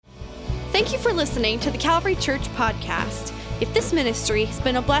Thank you for listening to the Calvary Church podcast. If this ministry has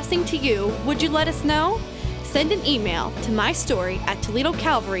been a blessing to you, would you let us know? Send an email to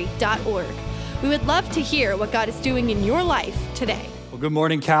mystory@toledocalvary.org. We would love to hear what God is doing in your life today. Well, good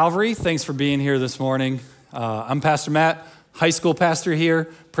morning, Calvary. Thanks for being here this morning. I'm Pastor Matt, high school pastor here,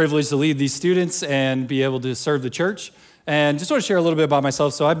 privileged to lead these students and be able to serve the church. And just want to share a little bit about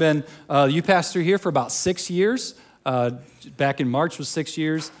myself. So I've been youth pastor here for about 6 years. Back in March was 6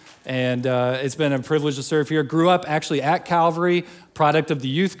 years. And it's been a privilege to serve here. Grew up actually at Calvary, product of the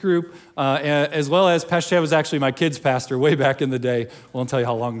youth group, as well as Pastor Chad was actually my kids' pastor way back in the day. Won't tell you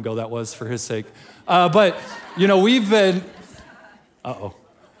how long ago that was for his sake. But, you know, we've been,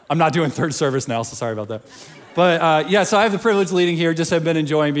 I'm not doing third service now, so sorry about that. But so I have the privilege of leading here. Just have been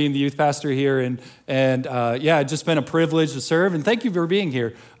enjoying being the youth pastor here, and it's just been a privilege to serve. And thank you for being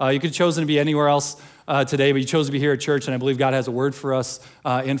here. You could have chosen to be anywhere else today, but you chose to be here at church, and I believe God has a word for us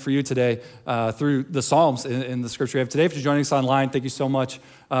and for you today through the Psalms in the scripture we have today. If you're joining us online, thank you so much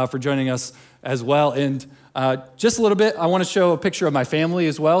for joining us as well. And just a little bit, I want to show a picture of my family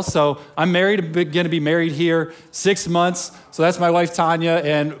as well. So I'm married, I'm going to be married here 6 months. So that's my wife, Tanya,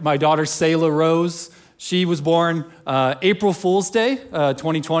 and my daughter, Selah Rose. She was born April Fool's Day,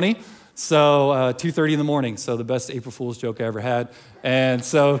 2020. So 2:30 in the morning. So the best April Fool's joke I ever had. And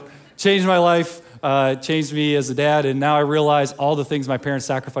so changed my life. Changed me as a dad, and now I realize all the things my parents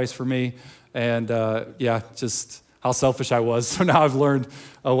sacrificed for me, and just how selfish I was. So now I've learned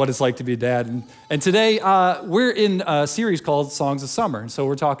what it's like to be a dad. And today we're in a series called Songs of Summer, and so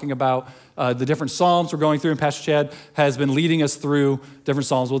we're talking about the different psalms we're going through, and Pastor Chad has been leading us through different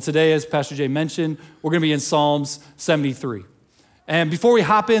psalms. Well, today, as Pastor Jay mentioned, we're going to be in Psalms 73. And before we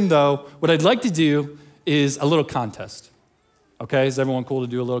hop in, though, what I'd like to do is a little contest. Okay, is everyone cool to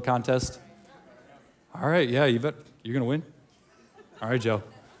do a little contest? All right, yeah, you bet. You're going to win? All right, Joe.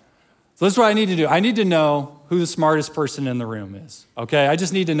 So this is what I need to do. I need to know who the smartest person in the room is, okay? I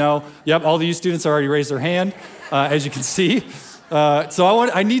just need to know. Yep, all the you students already raised their hand, as you can see.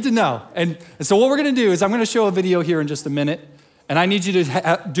 I need to know. And so what we're going to do is I'm going to show a video here in just a minute, and I need you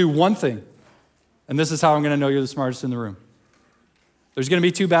to do one thing. And this is how I'm going to know you're the smartest in the room. There's going to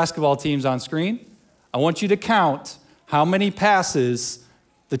be 2 basketball teams on screen. I want you to count how many passes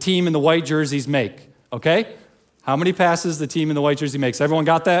the team in the white jerseys make. Okay? How many passes the team in the white jersey makes? Everyone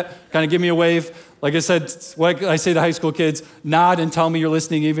got that? Kind of give me a wave. Like I said, what I say to high school kids, nod and tell me you're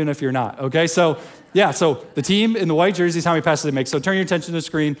listening even if you're not. Okay? So the team in the white jerseys, how many passes they make. So turn your attention to the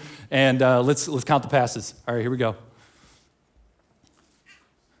screen and let's count the passes. All right, here we go.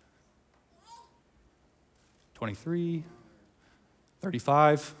 23,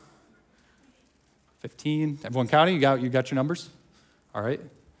 35, 15. Everyone counting? You got your numbers? All right.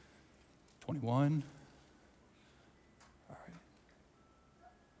 21.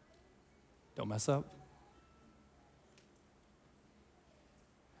 Don't mess up.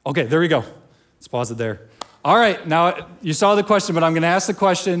 Okay, there we go. Let's pause it there. All right, now you saw the question, but I'm going to ask the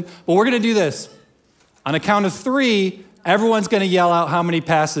question. But we're going to do this. On a count of 3, everyone's going to yell out how many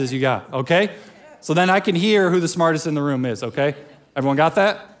passes you got, okay? So then I can hear who the smartest in the room is, okay? Everyone got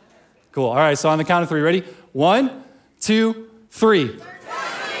that? Cool. All right, so on the count of 3, ready? 1, 2, 3.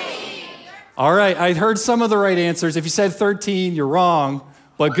 All right, I heard some of the right answers. If you said 13, you're wrong.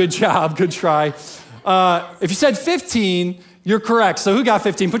 But good job, good try. If you said 15, you're correct. So who got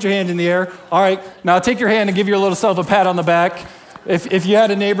 15? Put your hand in the air. All right, now take your hand and give your little self a pat on the back. If you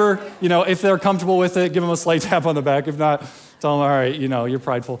had a neighbor, if they're comfortable with it, give them a slight tap on the back. If not, tell them, all right, you're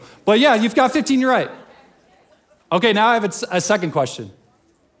prideful. But yeah, you've got 15, you're right. Okay, now I have a second question.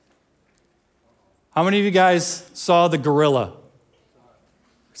 How many of you guys saw the gorilla?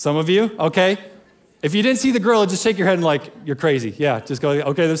 Some of you, okay. If you didn't see the gorilla, just shake your head and you're crazy. Yeah, just go,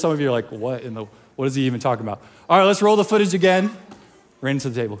 okay, there's some of you are like, what is he even talking about? All right, let's roll the footage again. Right into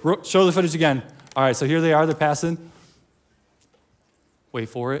the table. Show the footage again. All right, so here they are, they're passing. Wait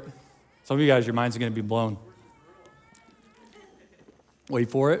for it. Some of you guys, your minds are going to be blown. Wait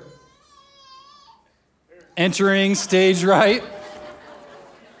for it. Entering stage right.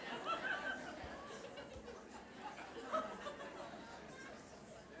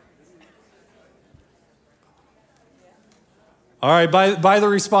 All right, by the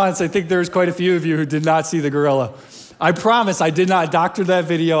response, I think there's quite a few of you who did not see the gorilla. I promise I did not doctor that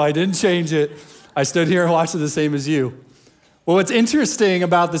video. I didn't change it. I stood here and watched it the same as you. Well, what's interesting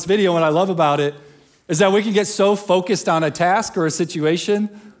about this video, and what I love about it, is that we can get so focused on a task or a situation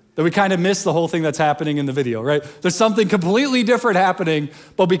that we kind of miss the whole thing that's happening in the video, right? There's something completely different happening,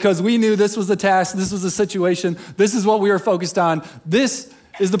 but because we knew this was the task, this was the situation, this is what we were focused on, this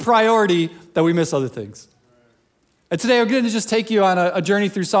is the priority, that we miss other things. And today we're going to just take you on a journey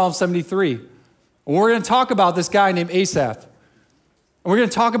through Psalm 73. And we're going to talk about this guy named Asaph. And we're going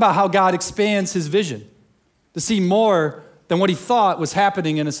to talk about how God expands his vision to see more than what he thought was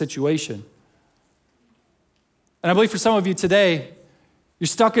happening in a situation. And I believe for some of you today, you're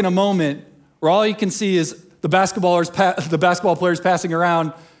stuck in a moment where all you can see is the basketball players passing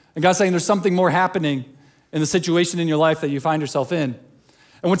around, and God's saying there's something more happening in the situation in your life that you find yourself in.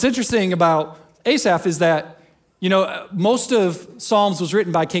 And what's interesting about Asaph is that, most of Psalms was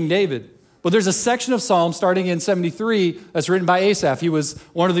written by King David, but there's a section of Psalms starting in 73 that's written by Asaph. He was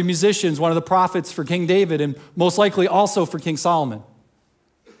one of the musicians, one of the prophets for King David, and most likely also for King Solomon.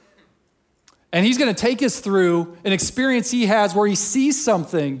 And he's going to take us through an experience he has where he sees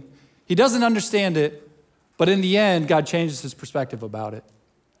something, he doesn't understand it, but in the end, God changes his perspective about it.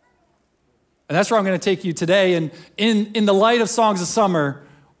 And that's where I'm going to take you today. And in the light of Songs of Summer,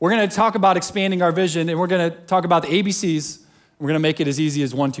 we're going to talk about expanding our vision, and we're going to talk about the ABCs. And we're going to make it as easy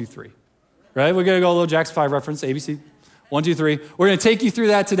as 1, 2, 3. Right? We're going to go a little Jackson 5 reference, ABC, 1, 2, 3. We're going to take you through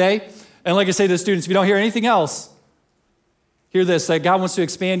that today. And like I say to the students, if you don't hear anything else, hear this, that God wants to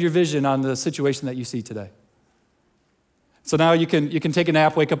expand your vision on the situation that you see today. So now you can take a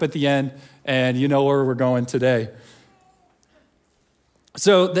nap, wake up at the end, and you know where we're going today.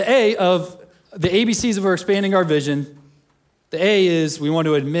 So the A of the ABCs of our expanding our vision, the A is we want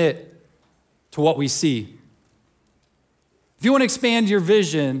to admit to what we see. If you want to expand your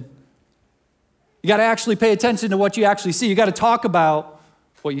vision, you got to actually pay attention to what you actually see. You got to talk about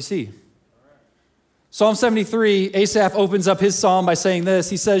what you see. Psalm 73, Asaph opens up his psalm by saying this.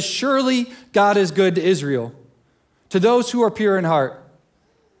 He says, "Surely God is good to Israel, to those who are pure in heart.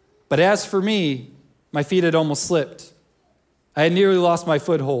 But as for me, my feet had almost slipped. I had nearly lost my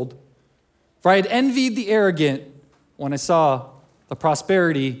foothold. For I had envied the arrogant when I saw the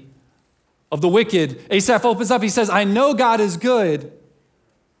prosperity of the wicked." Asaph opens up, he says, I know God is good,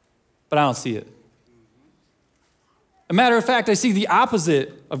 but I don't see it. A matter of fact, I see the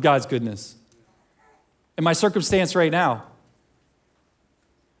opposite of God's goodness in my circumstance right now. And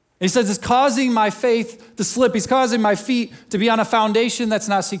he says it's causing my faith to slip. He's causing my feet to be on a foundation that's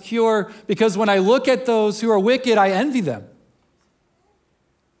not secure, because when I look at those who are wicked, I envy them.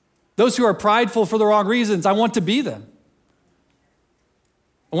 Those who are prideful for the wrong reasons, I want to be them.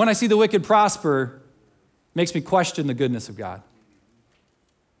 And when I see the wicked prosper, it makes me question the goodness of God.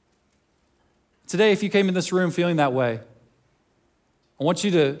 Today, if you came in this room feeling that way, I want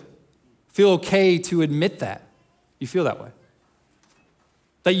you to feel okay to admit that you feel that way,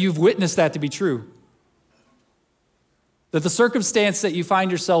 that you've witnessed that to be true, that the circumstance that you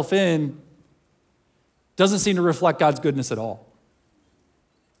find yourself in doesn't seem to reflect God's goodness at all.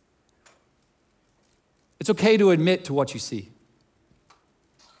 It's okay to admit to what you see.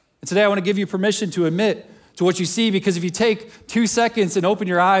 And today I want to give you permission to admit to what you see, because if you take 2 seconds and open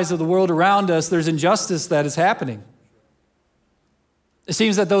your eyes of the world around us, there's injustice that is happening. It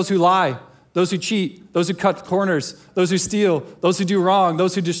seems that those who lie, those who cheat, those who cut corners, those who steal, those who do wrong,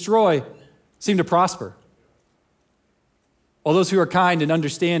 those who destroy, seem to prosper. While those who are kind and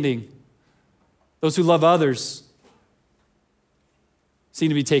understanding, those who love others, seem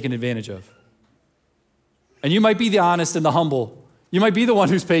to be taken advantage of. And you might be the honest and the humble. You might be the one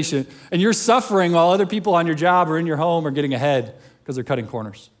who's patient, and you're suffering while other people on your job or in your home are getting ahead because they're cutting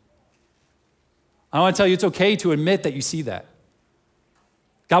corners. I want to tell you it's okay to admit that you see that.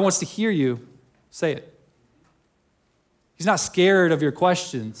 God wants to hear you say it. He's not scared of your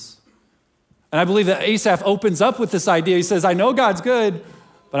questions. And I believe that Asaph opens up with this idea. He says, I know God's good,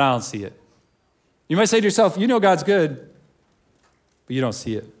 but I don't see it. You might say to yourself, you know God's good, but you don't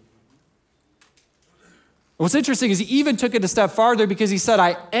see it. What's interesting is he even took it a step farther, because he said,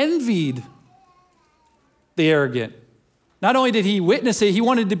 I envied the arrogant. Not only did he witness it, he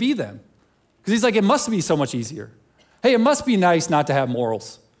wanted to be them. Because he's like, it must be so much easier. Hey, it must be nice not to have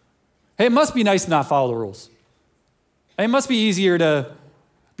morals. Hey, it must be nice to not follow the rules. Hey, it must be easier to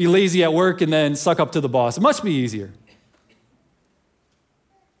be lazy at work and then suck up to the boss. It must be easier.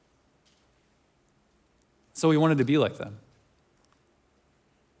 So he wanted to be like them.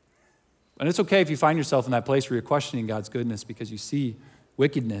 And it's okay if you find yourself in that place where you're questioning God's goodness because you see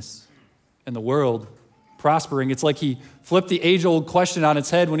wickedness in the world prospering. It's like he flipped the age-old question on its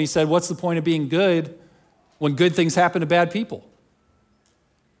head when he said, what's the point of being good when good things happen to bad people?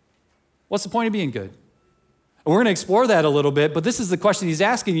 What's the point of being good? And we're going to explore that a little bit, but this is the question he's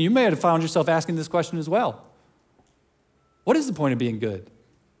asking. You may have found yourself asking this question as well. What is the point of being good?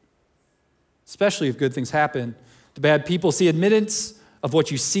 Especially if good things happen to bad people. See, admittance of what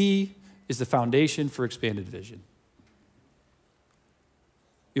you see is the foundation for expanded vision.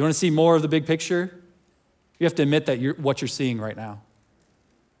 You want to see more of the big picture? You have to admit that what you're seeing right now.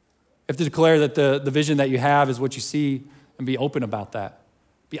 You have to declare that the vision that you have is what you see and be open about that.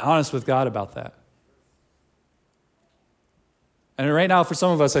 Be honest with God about that. And right now, for some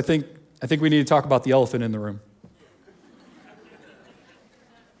of us, I think we need to talk about the elephant in the room.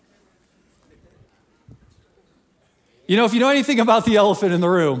 You know, if you know anything about the elephant in the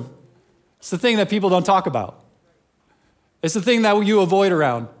room, it's the thing that people don't talk about. It's the thing that you avoid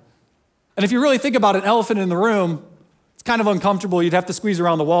around. And if you really think about an elephant in the room, it's kind of uncomfortable. You'd have to squeeze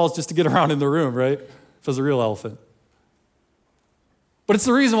around the walls just to get around in the room, right? If it was a real elephant. But it's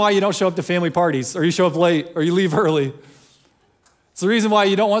the reason why you don't show up to family parties, or you show up late, or you leave early. It's the reason why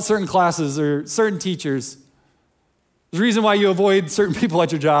you don't want certain classes or certain teachers. It's the reason why you avoid certain people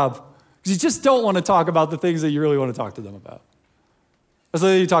at your job. Because you just don't want to talk about the things that you really want to talk to them about.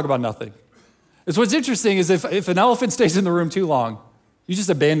 So you talk about nothing. It's what's interesting is if an elephant stays in the room too long, you just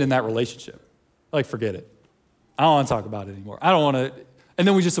abandon that relationship. Like, forget it. I don't want to talk about it anymore. I don't want to, and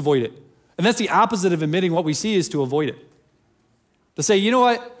then we just avoid it. And that's the opposite of admitting what we see is to avoid it. To say, you know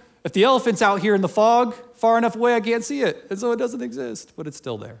what? If the elephant's out here in the fog, far enough away I can't see it. And so it doesn't exist, but it's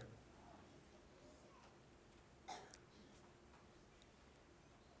still there.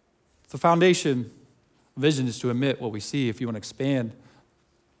 The foundation of vision is to admit what we see. If you want to expand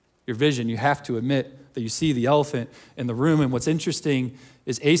your vision, you have to admit that you see the elephant in the room. And what's interesting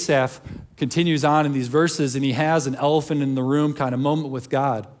is Asaph continues on in these verses, and he has an elephant in the room kind of moment with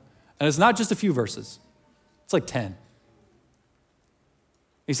God. And it's not just a few verses. It's like 10.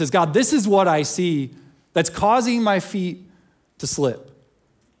 He says, God, this is what I see that's causing my feet to slip.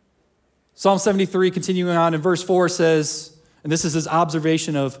 Psalm 73, continuing on in verse 4 says, and this is his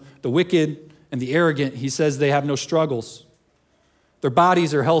observation of the wicked and the arrogant. He says they have no struggles. Their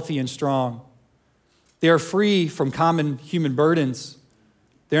bodies are healthy and strong. They are free from common human burdens.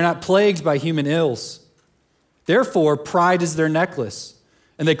 They're not plagued by human ills. Therefore, pride is their necklace,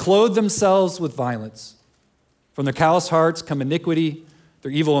 and they clothe themselves with violence. From their callous hearts come iniquity.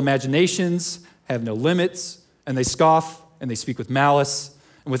 Their evil imaginations have no limits, and they scoff and they speak with malice.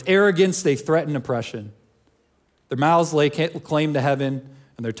 And with arrogance, they threaten oppression. Their mouths lay claim to heaven,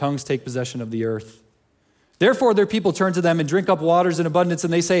 and their tongues take possession of the earth. Therefore, their people turn to them and drink up waters in abundance,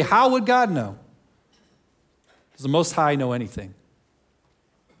 and they say, how would God know? Does the Most High know anything?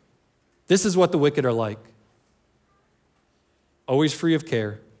 This is what the wicked are like. Always free of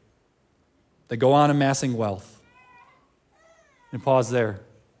care. They go on amassing wealth. And pause there.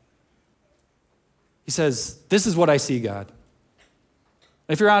 He says, this is what I see, God.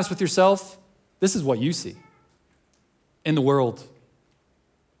 And if you're honest with yourself, this is what you see in the world,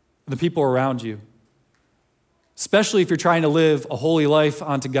 the people around you. Especially if you're trying to live a holy life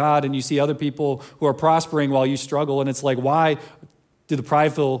unto God and you see other people who are prospering while you struggle, and it's like, why do the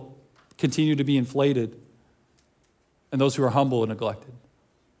prideful continue to be inflated and those who are humble and neglected?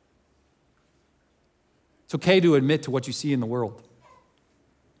 It's okay to admit to what you see in the world.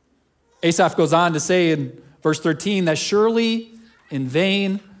 Asaph goes on to say in verse 13 that surely in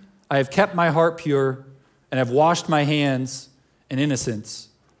vain I have kept my heart pure and have washed my hands in innocence.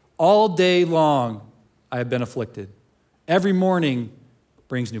 All day long I have been afflicted. Every morning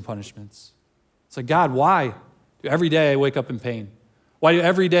brings new punishments. It's like, God, why do every day I wake up in pain? Why do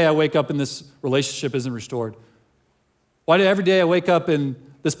every day I wake up and this relationship isn't restored? Why do every day I wake up and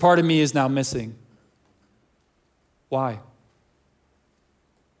this part of me is now missing? Why?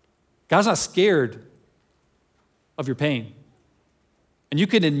 God's not scared of your pain. And you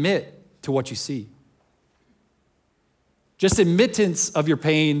can admit to what you see. Just admittance of your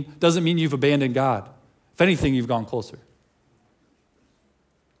pain doesn't mean you've abandoned God. If anything, you've gone closer.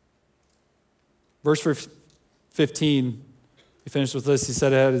 Verse 15, he finished with this. He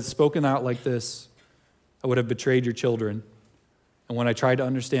said, had it spoken out like this, I would have betrayed your children. And when I tried to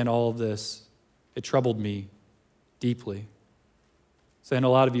understand all of this, it troubled me deeply. So I know a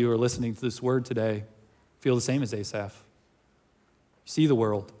lot of you are listening to this word today, feel the same as Asaph. You see the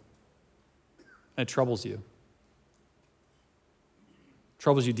world, and it troubles you. It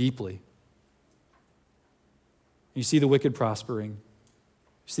troubles you deeply. You see the wicked prospering. You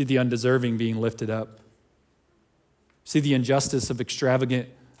see the undeserving being lifted up. You see the injustice of extravagant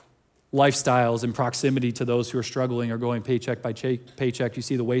lifestyles in proximity to those who are struggling or going paycheck by paycheck. You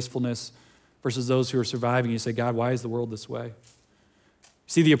see the wastefulness versus those who are surviving. You say, God, why is the world this way? You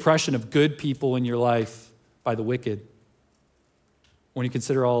see the oppression of good people in your life by the wicked. When you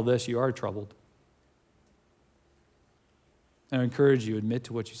consider all of this, you are troubled. And I encourage you, admit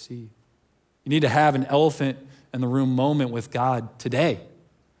to what you see. You need to have an elephant in the room moment with God today.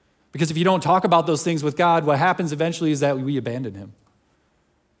 Because if you don't talk about those things with God, what happens eventually is that we abandon him.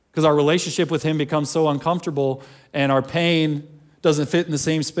 because our relationship with him becomes so uncomfortable and our pain doesn't fit in the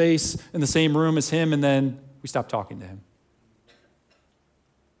same space, in the same room as him, and then we stop talking to him.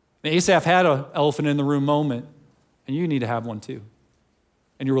 And Asaph had an elephant in the room moment, and you need to have one too.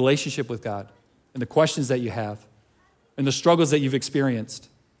 And your relationship with God, and the questions that you have, and the struggles that you've experienced.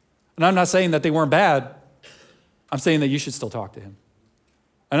 And I'm not saying that they weren't bad. I'm saying that you should still talk to him.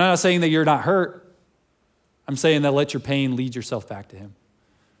 And I'm not saying that you're not hurt. I'm saying that let your pain lead yourself back to him.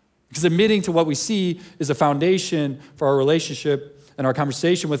 Because admitting to what we see is a foundation for our relationship and our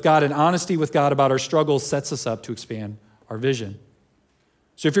conversation with God, and honesty with God about our struggles sets us up to expand our vision.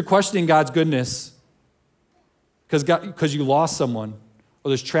 So if you're questioning God's goodness because you lost someone or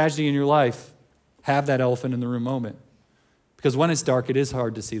there's tragedy in your life, have that elephant in the room moment. Because when it's dark, it is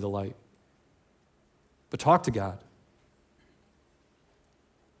hard to see the light. But talk to God.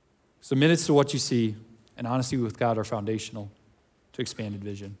 So minutes to what you see and honesty with God are foundational to expanded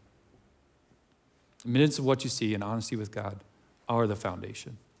vision. Minutes of what you see and honesty with God are the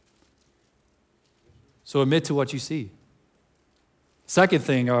foundation. So admit to what you see. Second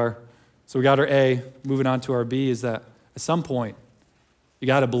thing so we got our A, moving on to our B, is that at some point, you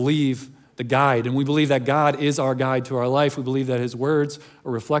got to believe the guide. And we believe that God is our guide to our life. We believe that his words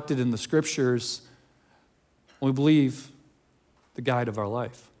are reflected in the scriptures. We believe the guide of our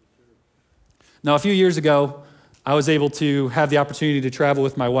life. Now, a few years ago, I was able to have the opportunity to travel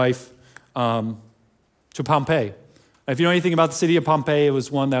with my wife to Pompeii. If you know anything about the city of Pompeii, it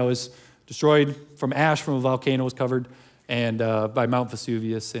was one that was destroyed from ash from a volcano, was covered and by Mount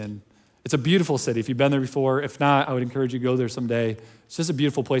Vesuvius. And it's a beautiful city. If you've been there before, if not, I would encourage you to go there someday. It's just a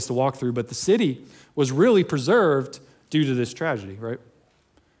beautiful place to walk through. But the city was really preserved due to this tragedy, right?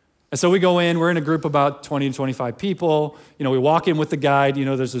 And so we go in, we're in a group about 20 to 25 people. We walk in with the guide.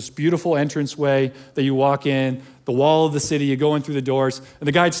 There's this beautiful entranceway that you walk in, the wall of the city, you go in through the doors, and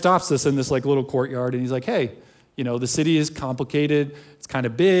the guide stops us in this little courtyard, and he's like, hey, the city is complicated, it's kind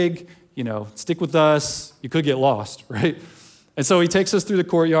of big, stick with us, you could get lost, right? And so he takes us through the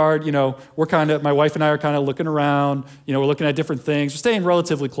courtyard, my wife and I are kind of looking around, we're looking at different things, we're staying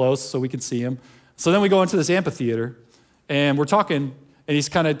relatively close so we can see him. So then we go into this amphitheater, and we're talking, and he's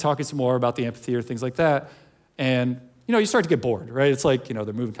kind of talking some more about the amphitheater, things like that. And, you start to get bored, right? It's like, they're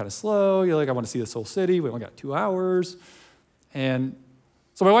moving kind of slow. You're like, I want to see this whole city. We only got 2 hours. And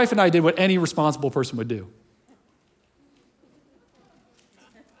so my wife and I did what any responsible person would do.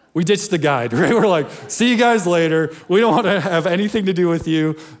 We ditched the guide, right? We're like, see you guys later. We don't want to have anything to do with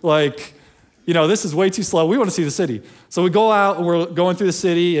you. This is way too slow. We want to see the city. So we go out and we're going through the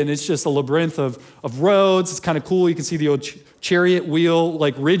city, and it's just a labyrinth of roads. It's kind of cool. You can see the old chariot wheel,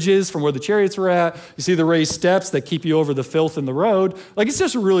 ridges from where the chariots were at. You see the raised steps that keep you over the filth in the road. It's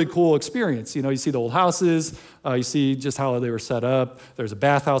just a really cool experience. You see the old houses. You see just how they were set up. There's a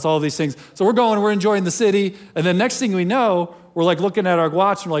bathhouse, all of these things. So we're enjoying the city. And then next thing we know, we're looking at our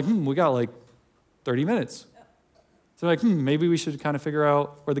watch, and we're we got 30 minutes. So maybe we should kind of figure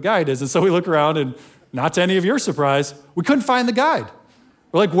out where the guide is. And so we look around, and not to any of your surprise, we couldn't find the guide.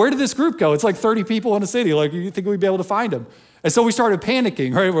 We're where did this group go? It's 30 people in a city. You think we'd be able to find them? And so we started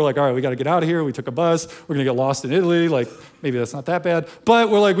panicking, right? We're all right, we got to get out of here. We took a bus. We're going to get lost in Italy. Maybe that's not that bad. But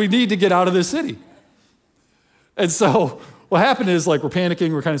we're we need to get out of this city. And so what happened is we're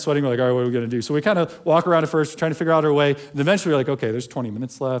panicking. We're kind of sweating. We're all right, what are we going to do? So we kind of walk around at first, trying to figure out our way. And eventually we're okay, there's 20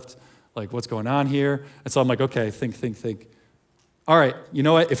 minutes left. What's going on here? And so I'm okay, think. All right, you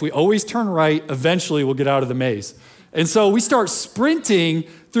know what? If we always turn right, eventually we'll get out of the maze. And so we start sprinting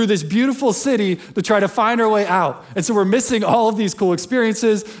through this beautiful city to try to find our way out. And so we're missing all of these cool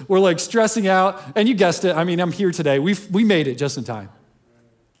experiences. We're stressing out. And you guessed it. I'm here today. We made it just in time.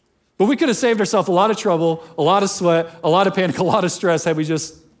 But we could have saved ourselves a lot of trouble, a lot of sweat, a lot of panic, a lot of stress had we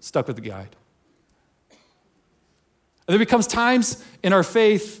just stuck with the guide. And there becomes times in our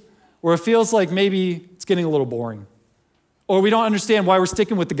faith where it feels maybe it's getting a little boring. Or we don't understand why we're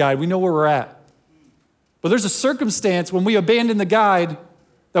sticking with the guide. We know where we're at. But there's a circumstance when we abandon the guide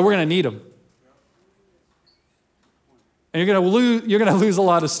that we're going to need him. And you're going to lose a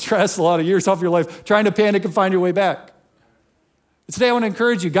lot of stress, a lot of years off your life trying to panic and find your way back. But today I want to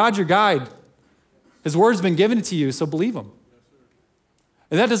encourage you, God's your guide. His word's been given to you, so believe him.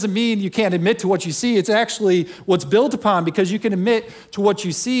 And that doesn't mean you can't admit to what you see. It's actually what's built upon, because you can admit to what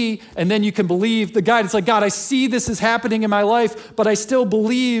you see, and then you can believe the guide. It's God, I see this is happening in my life, but I still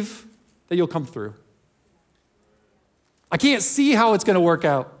believe that you'll come through. I can't see how it's going to work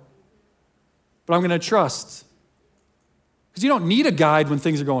out, but I'm going to trust. Because you don't need a guide when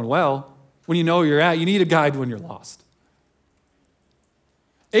things are going well, when you know where you're at. You need a guide when you're lost.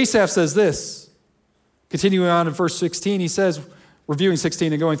 Asaph says this, continuing on in verse 16, he says, reviewing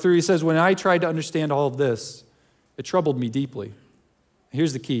 16 and going through, he says, when I tried to understand all of this, it troubled me deeply.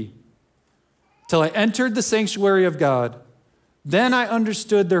 Here's the key. Till I entered the sanctuary of God, then I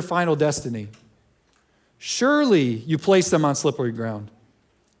understood their final destiny. Surely you place them on slippery ground.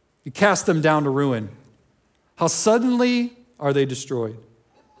 You cast them down to ruin. How suddenly are they destroyed,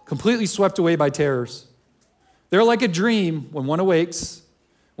 completely swept away by terrors. They're like a dream when one awakes.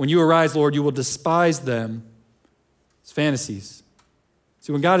 When you arise, Lord, you will despise them as fantasies.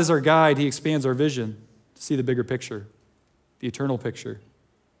 See, when God is our guide, he expands our vision to see the bigger picture, the eternal picture,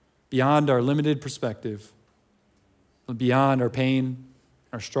 beyond our limited perspective, beyond our pain,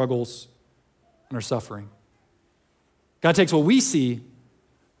 our struggles, and our suffering. God takes what we see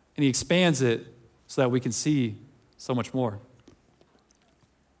and he expands it so that we can see so much more.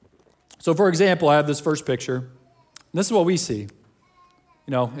 So for example, I have this first picture. And this is what we see.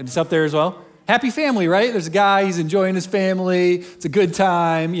 And it's up there as well. Happy family, right? There's a guy, he's enjoying his family. It's a good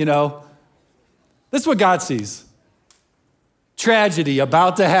time, This is what God sees. Tragedy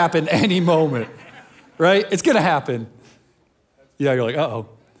about to happen any moment, right? It's going to happen. Yeah, you're like, uh-oh.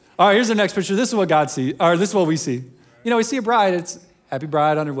 All right, here's the next picture. This is what God sees, or this is what we see. We see a bride. It's happy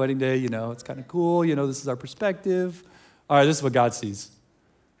bride on her wedding day. It's kind of cool. This is our perspective. All right, this is what God sees.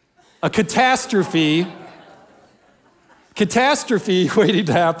 A catastrophe waiting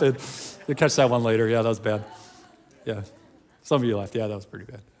to happen. You'll catch that one later. Yeah, that was bad. Yeah, some of you laughed. Yeah, that was pretty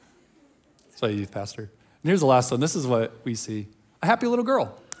bad. That's why you youth pastor. And here's the last one. This is what we see. A happy little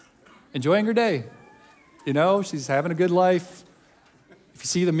girl enjoying her day. She's having a good life. If you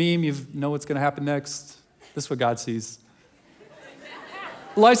see the meme, you know what's going to happen next. This is what God sees.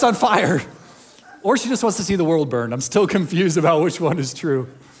 Life's on fire. Or she just wants to see the world burn. I'm still confused about which one is true.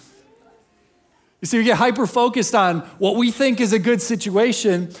 You see, we get hyper-focused on what we think is a good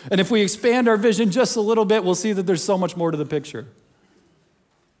situation, and if we expand our vision just a little bit, we'll see that there's so much more to the picture.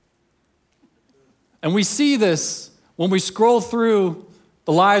 And we see this when we scroll through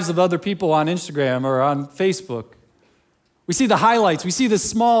the lives of other people on Instagram or on Facebook. We see the highlights. We see this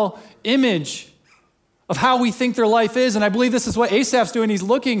small image of how we think their life is. And I believe this is what Asaph's doing. He's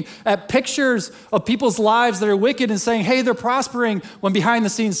looking at pictures of people's lives that are wicked and saying, hey, they're prospering, when behind the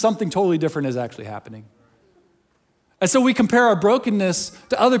scenes something totally different is actually happening. And so we compare our brokenness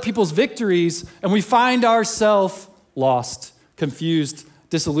to other people's victories, and we find ourselves lost, confused,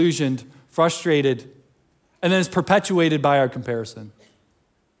 disillusioned, frustrated, and then it's perpetuated by our comparison.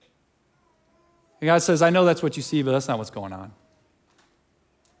 And God says, I know that's what you see, but that's not what's going on.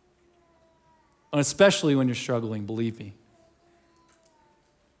 And especially when you're struggling, believe me,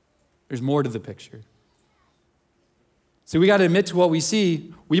 there's more to the picture. See, we got to admit to what we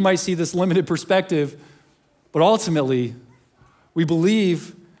see. We might see this limited perspective, but ultimately, we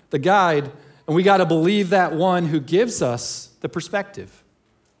believe the guide, and we got to believe that one who gives us the perspective.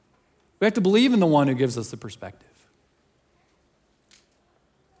 We have to believe in the one who gives us the perspective.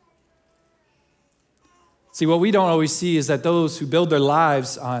 See, what we don't always see is that those who build their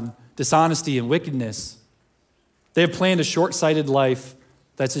lives on dishonesty and wickedness, they have planned a short-sighted life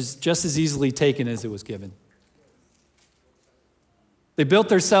that's just as easily taken as it was given. They built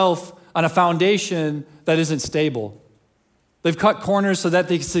themselves on a foundation that isn't stable. They've cut corners so that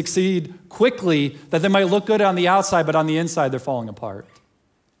they succeed quickly, that they might look good on the outside, but on the inside they're falling apart.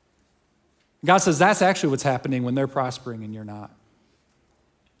 God says that's actually what's happening when they're prospering and you're not.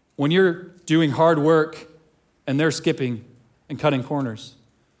 When you're doing hard work and they're skipping and cutting corners.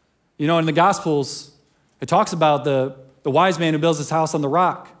 In the Gospels, it talks about the wise man who builds his house on the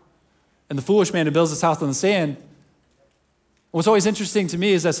rock and the foolish man who builds his house on the sand. What's always interesting to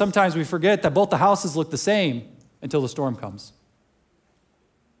me is that sometimes we forget that both the houses look the same until the storm comes.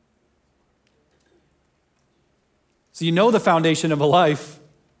 So you know the foundation of a life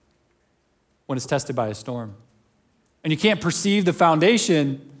when it's tested by a storm. And you can't perceive the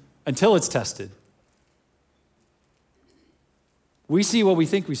foundation until it's tested. We see what we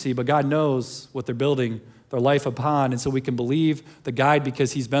think we see, but God knows what they're building their life upon, and so we can believe the guide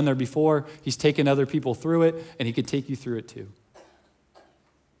because he's been there before, he's taken other people through it, and he can take you through it too.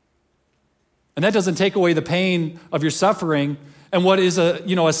 And that doesn't take away the pain of your suffering, and what is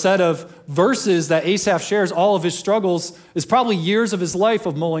a set of verses that Asaph shares, all of his struggles, is probably years of his life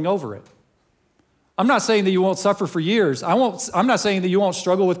of mulling over it. I'm not saying that you won't suffer for years. I'm not saying that you won't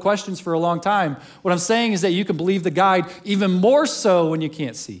struggle with questions for a long time. What I'm saying is that you can believe the guide even more so when you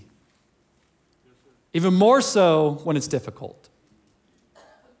can't see. Even more so when it's difficult.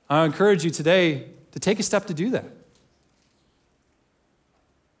 I encourage you today to take a step to do that.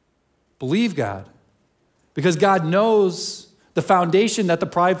 Believe God. Because God knows the foundation that the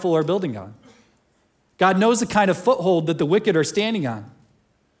prideful are building on. God knows the kind of foothold that the wicked are standing on.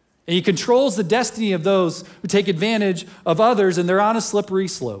 And he controls the destiny of those who take advantage of others, and they're on a slippery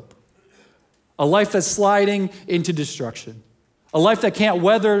slope. A life that's sliding into destruction. A life that can't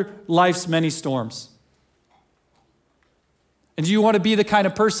weather life's many storms. And do you want to be the kind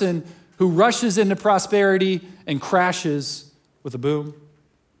of person who rushes into prosperity and crashes with a boom?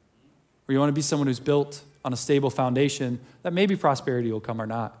 Or you want to be someone who's built on a stable foundation that maybe prosperity will come or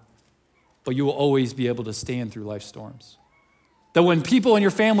not, but you will always be able to stand through life's storms? That when people in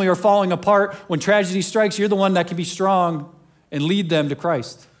your family are falling apart, when tragedy strikes, you're the one that can be strong and lead them to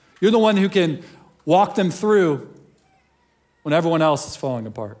Christ. You're the one who can walk them through when everyone else is falling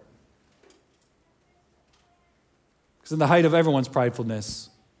apart. Because in the height of everyone's pridefulness,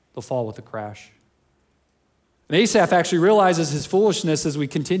 they'll fall with a crash. And Asaph actually realizes his foolishness as we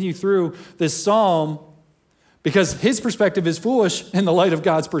continue through this psalm, because his perspective is foolish in the light of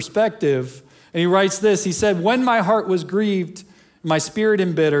God's perspective. And he writes this, he said, "When my heart was grieved, my spirit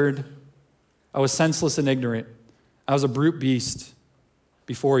embittered, I was senseless and ignorant. I was a brute beast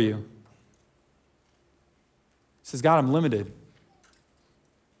before you." He says, God, I'm limited.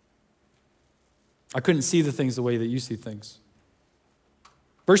 I couldn't see the things the way that you see things.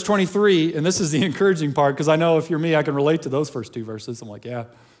 Verse 23, and this is the encouraging part, because I know if you're me, I can relate to those first two verses. I'm like, yeah,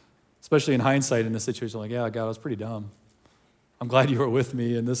 especially in hindsight in this situation, I'm like, yeah, God, I was pretty dumb. I'm glad you were with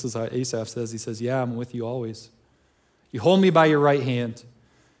me. And this is how Asaph says. He says, yeah, I'm with you always. You hold me by your right hand.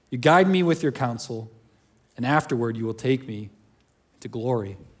 You guide me with your counsel. And afterward, you will take me to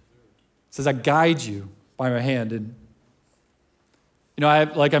glory. It says, I guide you by my hand. And, you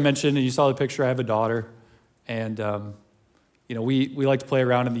know, like I mentioned, and you saw the picture, I have a daughter. And, you know, we like to play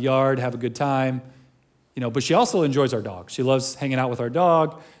around in the yard, have a good time. You know, but she also enjoys our dog. She loves hanging out with our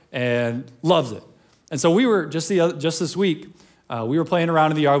dog and loves it. And so we were, just this week, we were playing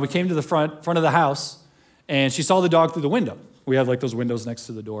around in the yard. We came to the front of the house, and she saw the dog through the window. We have like those windows next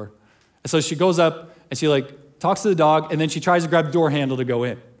to the door. And so she goes up, and she like talks to the dog, and then she tries to grab the door handle to go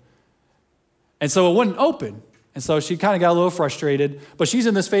in. And so it wouldn't open. And so she kind of got a little frustrated. But she's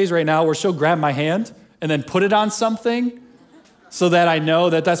in this phase right now where she'll grab my hand and then put it on something so that I know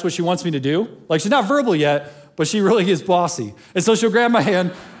that that's what she wants me to do. Like, she's not verbal yet, but she really is bossy. And so she'll grab my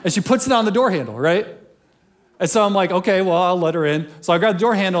hand, and she puts it on the door handle, right? And so I'm like, okay, well, I'll let her in. So I grab the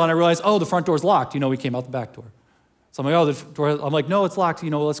door handle, and I realize, oh, the front door's locked. You know, we came out the back door. So I'm like, oh, the door. I'm like, no, it's locked.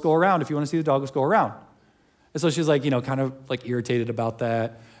 You know, let's go around. If you want to see the dog, let's go around. And so she's like, you know, kind of like irritated about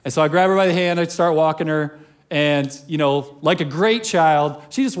that. And so I grab her by the hand, I start walking her, and, you know, like a great child,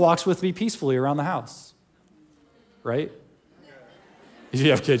 she just walks with me peacefully around the house, right? If you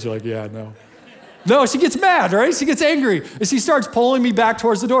have kids, you're like, yeah, no. No, she gets mad, right? She gets angry, and she starts pulling me back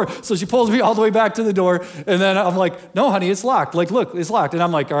towards the door. So she pulls me all the way back to the door, and then I'm like, no, honey, it's locked. Like, look, it's locked. And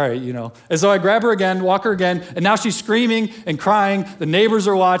I'm like, all right, you know. And so I grab her again, walk her again, and now she's screaming and crying. The neighbors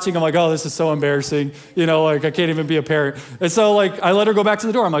are watching. I'm like, oh, this is so embarrassing. You know, like, I can't even be a parent. And so, like, I let her go back to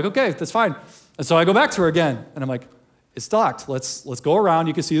the door. I'm like, okay, that's fine. And so I go back to her again, and I'm like, it's locked. Let's go around.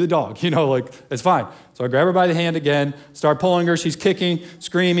 You can see the dog. You know, like, it's fine. So I grab her by the hand again, start pulling her. She's kicking,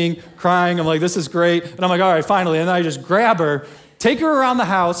 screaming, crying. I'm like, this is great. And I'm like, all right, finally. And then I just grab her, take her around the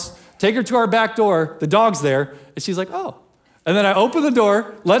house, take her to our back door. The dog's there. And she's like, oh. And then I open the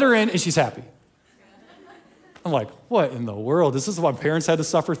door, let her in, and she's happy. I'm like, what in the world? This is what parents had to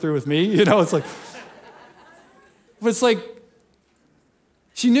suffer through with me? You know, it's like, but it's like,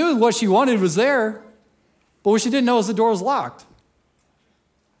 she knew what she wanted was there, but what she didn't know is the door was locked.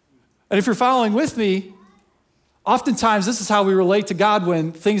 And if you're following with me, oftentimes this is how we relate to God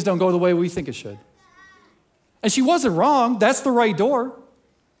when things don't go the way we think it should. And she wasn't wrong. That's the right door.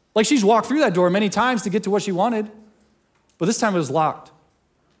 Like, she's walked through that door many times to get to what she wanted, but this time it was locked.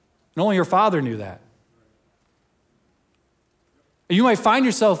 And only her father knew that. And you might find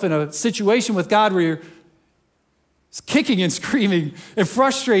yourself in a situation with God where you're kicking and screaming and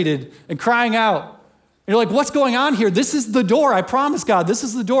frustrated and crying out. And you're like, what's going on here? This is the door. I promise, God, this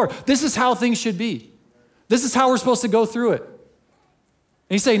is the door. This is how things should be. This is how we're supposed to go through it. And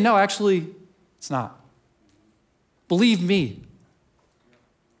you say, no, actually, it's not. Believe me.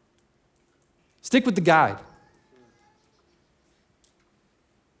 Stick with the guide.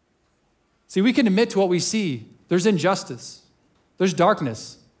 See, we can admit to what we see. There's injustice. There's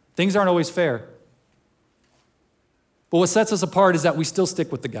darkness. Things aren't always fair. But what sets us apart is that we still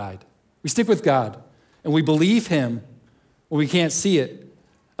stick with the guide. We stick with God, and we believe him when we can't see it.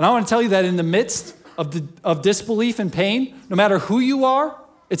 And I want to tell you that in the midst of disbelief and pain, no matter who you are,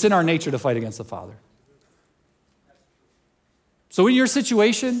 it's in our nature to fight against the Father. So in your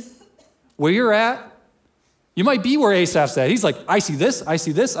situation, where you're at, You might be where Asaph's at. He's like, I see this, I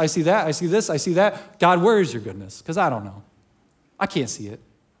see this, I see that, I see this, I see that. God, where is your goodness? Because I don't know. I can't see it.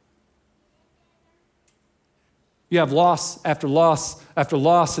 You have loss after loss after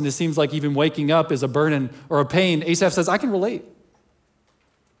loss, and it seems like even waking up is a burden or a pain. Asaph says, I can relate.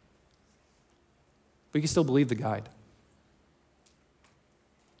 But you can still believe the guide.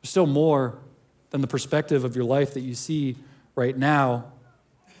 There's still more than the perspective of your life that you see right now.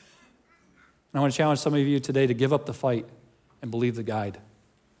 And I want to challenge some of you today to give up the fight and believe the guide.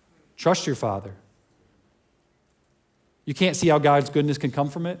 Trust your Father. You can't see how God's goodness can come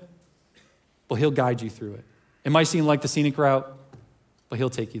from it, but he'll guide you through it. It might seem like the scenic route, but he'll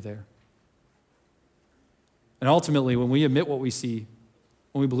take you there. And ultimately, when we admit what we see,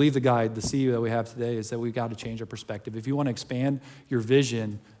 when we believe the guide, the see that we have today is that we've got to change our perspective. If you want to expand your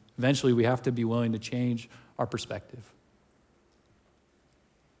vision, eventually we have to be willing to change our perspective.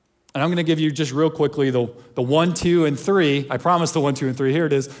 And I'm going to give you just real quickly the 1, 2, and 3. I promise the 1, 2, and 3. Here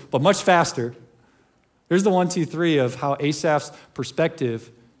it is, but much faster. Here's the 1, 2, 3 of how Asaph's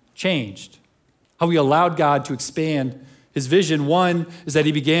perspective changed, how he allowed God to expand his vision. One is that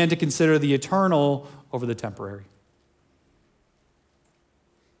he began to consider the eternal over the temporary.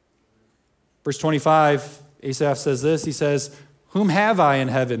 Verse 25, Asaph says this. He says, whom have I in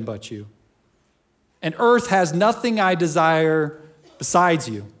heaven but you? And earth has nothing I desire besides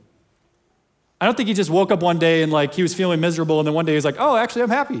you. I don't think he just woke up one day and he was feeling miserable, and then one day he's like, oh, actually, I'm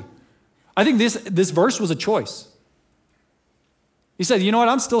happy. I think this verse was a choice. He said, you know what,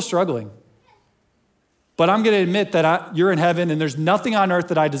 I'm still struggling. But I'm going to admit that you're in heaven, and there's nothing on earth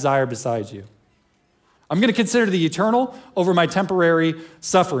that I desire besides you. I'm going to consider the eternal over my temporary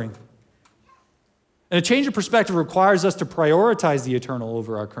suffering. And a change of perspective requires us to prioritize the eternal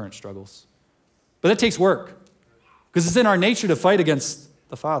over our current struggles. But that takes work, because it's in our nature to fight against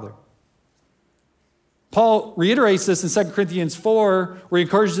the Father. Paul reiterates this in 2 Corinthians 4, where he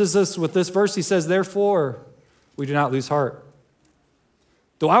encourages us with this verse. He says, therefore, we do not lose heart.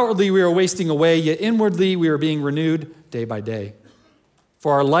 Though outwardly we are wasting away, yet inwardly we are being renewed day by day.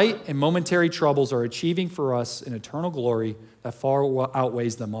 For our light and momentary troubles are achieving for us an eternal glory that far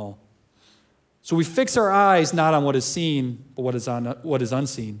outweighs them all. So we fix our eyes not on what is seen, but what is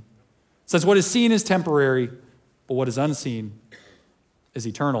unseen. Since what is seen is temporary, but what is unseen is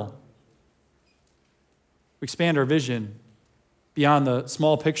eternal. We expand our vision beyond the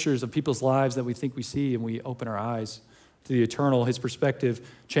small pictures of people's lives that we think we see, and we open our eyes to the eternal. His perspective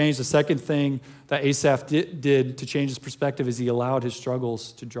changed. The second thing that Asaph did to change his perspective is he allowed his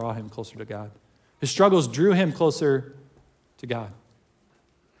struggles to draw him closer to God. His struggles drew him closer to God.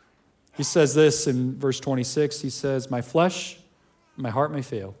 He says this in verse 26. He says, my flesh and my heart may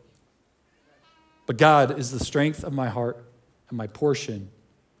fail, but God is the strength of my heart and my portion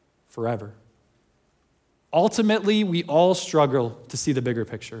forever. Ultimately, we all struggle to see the bigger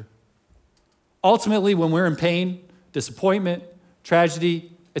picture. Ultimately, when we're in pain, disappointment,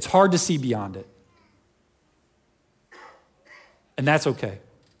 tragedy, it's hard to see beyond it. And that's okay.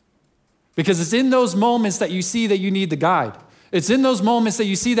 Because it's in those moments that you see that you need the guide. It's in those moments that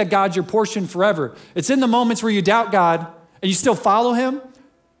you see that God's your portion forever. It's in the moments where you doubt God and you still follow him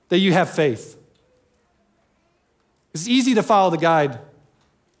that you have faith. It's easy to follow the guide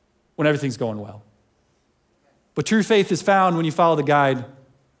when everything's going well. But true faith is found when you follow the guide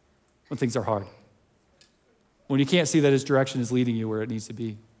when things are hard, when you can't see that his direction is leading you where it needs to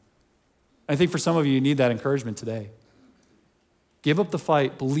be. I think for some of you, you need that encouragement today. Give up the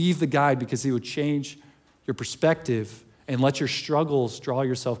fight, believe the guide, because he would change your perspective and let your struggles draw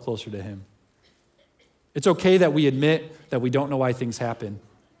yourself closer to him. It's okay that we admit that we don't know why things happen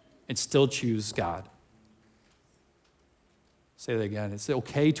and still choose God. Say that again. It's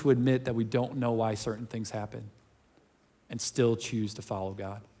okay to admit that we don't know why certain things happen and still choose to follow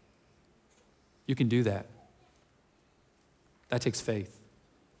God. You can do that. That takes faith.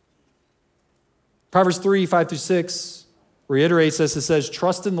 Proverbs 3, 5-6 reiterates this. It says,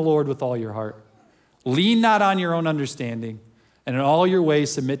 trust in the Lord with all your heart. Lean not on your own understanding, and in all your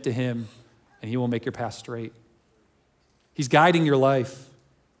ways submit to him, and he will make your path straight. He's guiding your life.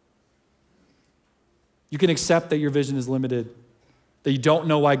 You can accept that your vision is limited, that you don't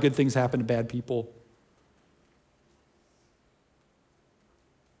know why good things happen to bad people.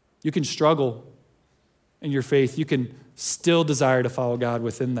 You can struggle in your faith. You can still desire to follow God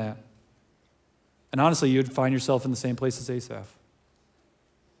within that. And honestly, you'd find yourself in the same place as Asaph.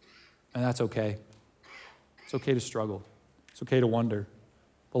 And that's okay. It's okay to struggle. It's okay to wonder.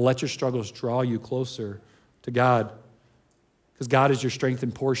 But let your struggles draw you closer to God, because God is your strength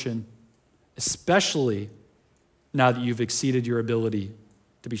and portion, especially now that you've exceeded your ability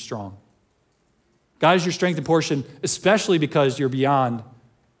to be strong. God is your strength and portion, especially because you're beyond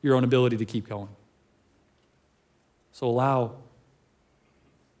your own ability to keep going. So allow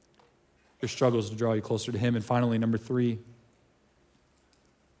your struggles to draw you closer to him. And finally, number 3,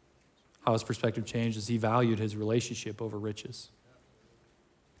 how his perspective changed is he valued his relationship over riches.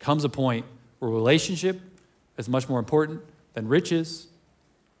 Comes a point where relationship is much more important than riches,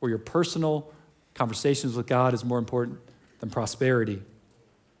 where your personal conversations with God is more important than prosperity.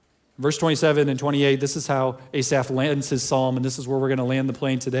 Verse 27 and 28, this is how Asaph lands his psalm, and this is where we're going to land the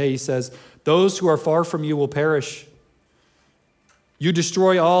plane today. He says, "Those who are far from you will perish. You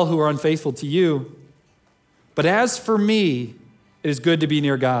destroy all who are unfaithful to you. But as for me, it is good to be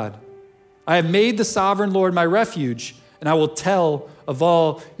near God. I have made the sovereign Lord my refuge, and I will tell of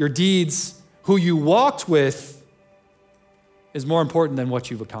all your deeds. Who you walked with is more important than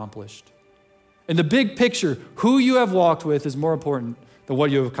what you've accomplished." In the big picture, who you have walked with is more important than what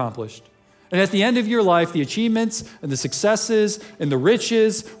you have accomplished. And at the end of your life, the achievements and the successes and the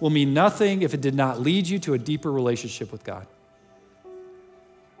riches will mean nothing if it did not lead you to a deeper relationship with God.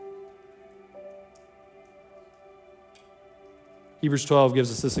 Hebrews 12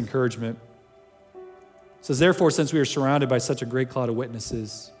 gives us this encouragement. It says, "Therefore, since we are surrounded by such a great cloud of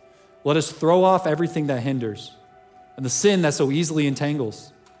witnesses, let us throw off everything that hinders and the sin that so easily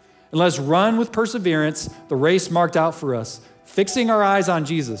entangles. And let us run with perseverance the race marked out for us, fixing our eyes on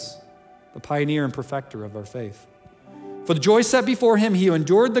Jesus, the pioneer and perfecter of our faith. For the joy set before him, he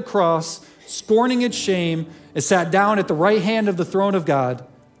endured the cross, scorning its shame, and sat down at the right hand of the throne of God."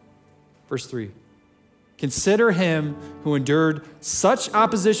 Verse 3, "Consider him who endured such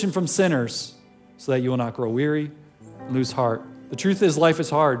opposition from sinners, so that you will not grow weary and lose heart." The truth is, life is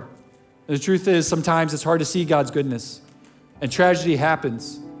hard. And the truth is, sometimes it's hard to see God's goodness. And tragedy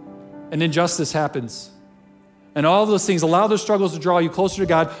happens. And injustice happens. And all of those things, allow those struggles to draw you closer to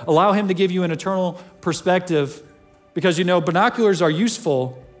God. Allow him to give you an eternal perspective. Because binoculars are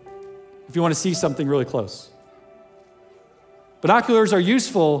useful if you want to see something really close. Binoculars are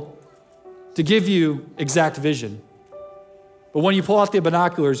useful to give you exact vision. But when you pull out the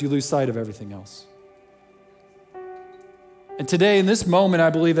binoculars, you lose sight of everything else. And today, in this moment, I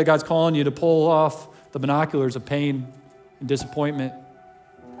believe that God's calling you to pull off the binoculars of pain and disappointment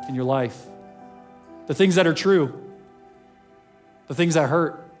in your life. The things that are true, the things that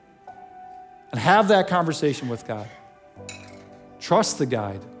hurt, and have that conversation with God. Trust the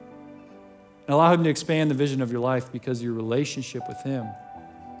guide and allow him to expand the vision of your life, because your relationship with him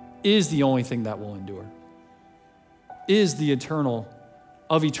is the only thing that will endure, is the eternal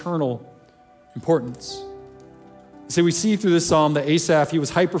importance. So we see through this psalm that Asaph, he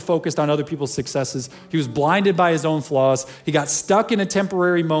was hyper-focused on other people's successes. He was blinded by his own flaws. He got stuck in a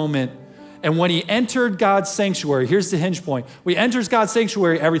temporary moment. And when he entered God's sanctuary, here's the hinge point. When he enters God's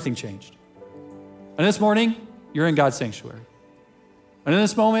sanctuary, everything changed. And this morning, you're in God's sanctuary. And in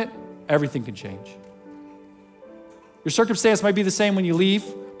this moment, everything can change. Your circumstance might be the same when you leave,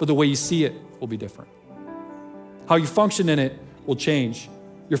 but the way you see it will be different. How you function in it will change.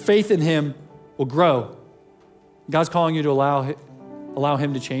 Your faith in him will grow. God's calling you to allow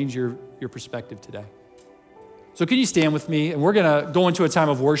him to change your perspective today. So can you stand with me? And we're going to go into a time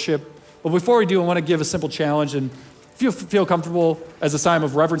of worship. But before we do, I want to give a simple challenge. And if you feel comfortable, as a sign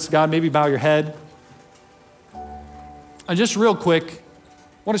of reverence to God, maybe bow your head. And just real quick,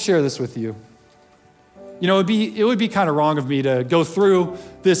 I want to share this with you. It would be kind of wrong of me to go through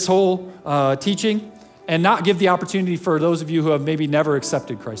this whole teaching and not give the opportunity for those of you who have maybe never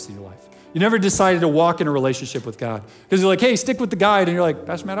accepted Christ in your life. You never decided to walk in a relationship with God. Because you're like, hey, stick with the guide. And you're like,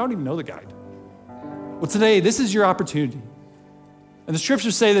 Pastor Matt, I don't even know the guide. Well, today, this is your opportunity. And the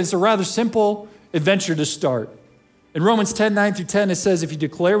scriptures say that it's a rather simple adventure to start. In Romans 10:9-10, it says, "If you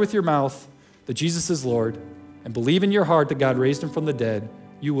declare with your mouth that Jesus is Lord and believe in your heart that God raised him from the dead,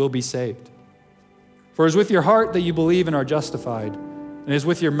 you will be saved. For it is with your heart that you believe and are justified, and it is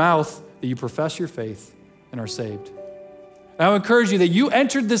with your mouth that you profess your faith and are saved." And I would encourage you that you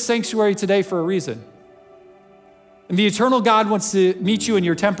entered this sanctuary today for a reason. And the eternal God wants to meet you in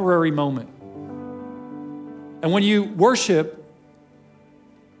your temporary moment. And when you worship,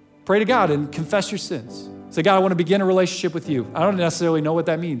 pray to God and confess your sins. Say, "God, I want to begin a relationship with you. I don't necessarily know what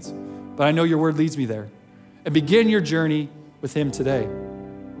that means, but I know your word leads me there." And begin your journey with him today.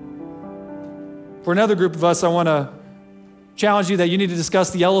 For another group of us, I want to challenge you that you need to discuss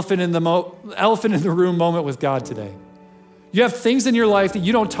the elephant in the room moment with God today. You have things in your life that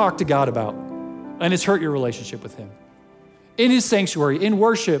you don't talk to God about, and it's hurt your relationship with him. In his sanctuary, in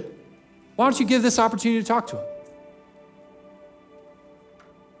worship, why don't you give this opportunity to talk to him?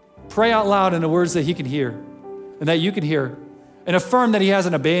 Pray out loud in the words that he can hear and that you can hear, and affirm that he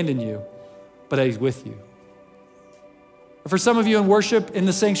hasn't abandoned you, but that he's with you. And for some of you in worship in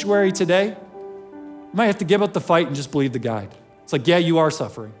the sanctuary today, you might have to give up the fight and just believe the guide. It's like, yeah, you are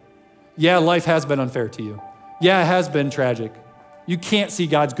suffering. Yeah, life has been unfair to you. Yeah, it has been tragic. You can't see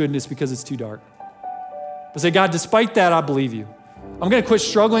God's goodness because it's too dark. But say, God, despite that, I believe you. I'm going to quit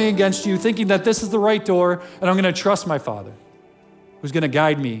struggling against you, thinking that this is the right door, and I'm going to trust my Father, who's going to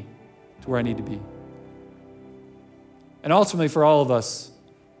guide me to where I need to be. And ultimately, for all of us,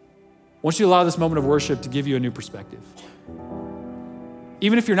 I want you to allow this moment of worship to give you a new perspective.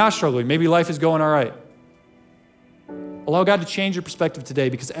 Even if you're not struggling, maybe life is going all right. Allow God to change your perspective today,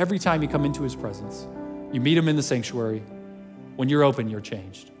 because every time you come into his presence, you meet him in the sanctuary. When you're open, you're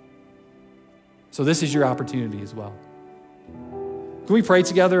changed. So this is your opportunity as well. Can we pray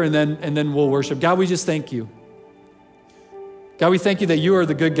together and then we'll worship? God, we just thank you. God, we thank you that you are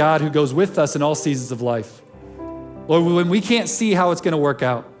the good God who goes with us in all seasons of life. Lord, when we can't see how it's going to work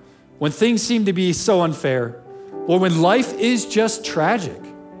out, when things seem to be so unfair, Lord, when life is just tragic,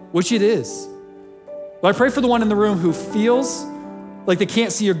 which it is, Lord, I pray for the one in the room who feels like they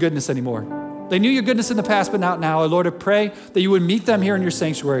can't see your goodness anymore. They knew your goodness in the past, but not now. Lord, I pray that you would meet them here in your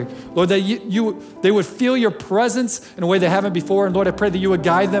sanctuary. Lord, that they would feel your presence in a way they haven't before. And Lord, I pray that you would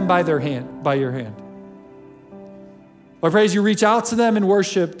guide them by your hand. Lord, I pray as you reach out to them in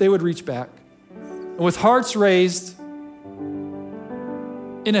worship, they would reach back. And with hearts raised,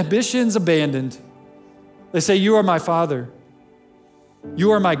 inhibitions abandoned, they say, you are my Father.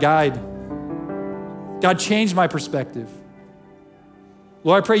 You are my guide. God, change my perspective.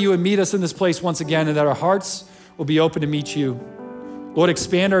 Lord, I pray you would meet us in this place once again, and that our hearts will be open to meet you. Lord,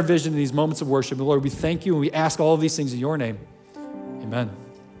 expand our vision in these moments of worship. And Lord, we thank you and we ask all of these things in your name. Amen.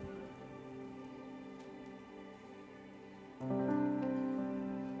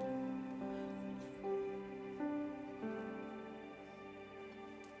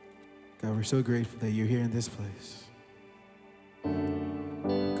 God, we're so grateful that you're here in this place.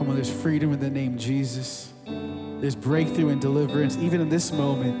 Come on, there's freedom in the name Jesus. There's breakthrough and deliverance, even in this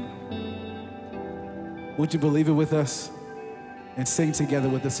moment. Would you believe it with us and sing together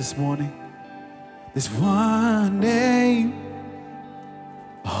with us this morning? There's one name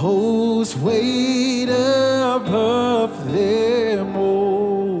holds weight above them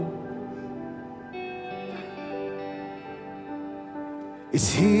all.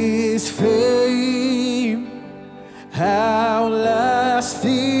 It's his fame outlast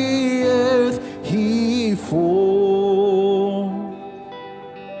the earth he formed.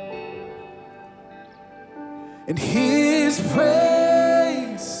 And his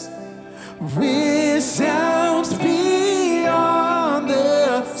praise resounds beyond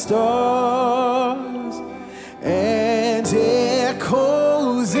the stars and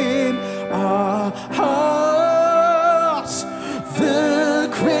echoes in our hearts. The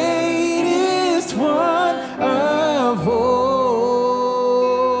greatest one of all.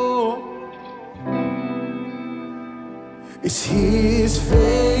 It's his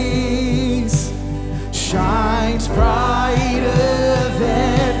face shines brighter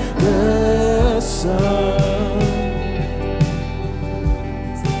than the sun.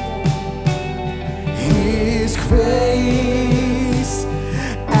 His grace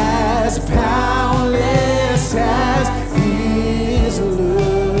as boundless as his love.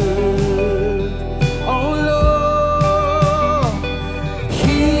 Oh Lord,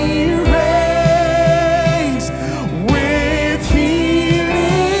 he reigns with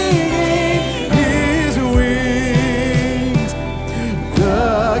healing in his wings.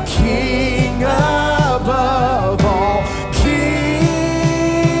 The King above all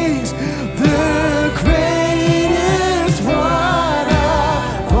kings, the greatest one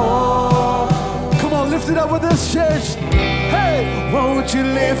of all. Come on, lift it up with this church. Hey, won't you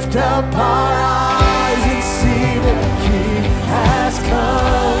lift up our eyes and see that he has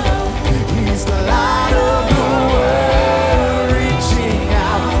come? He's the light of the world, reaching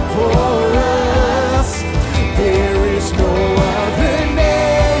out for us. There is no other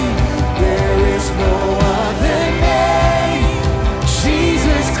name. There is no other name.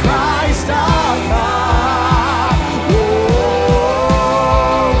 Jesus Christ our God.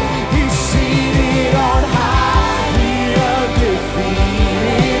 Oh, he's seated on high, the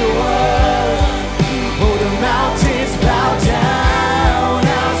undefeated one. Oh, the mountains bow down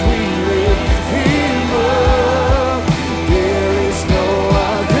as we lift him up. There is no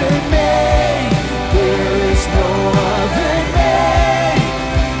other name. There is no other name.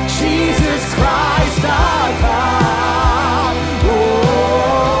 Jesus Christ our God. Oh,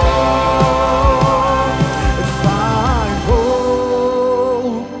 and find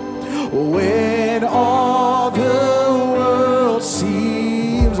hope when all the world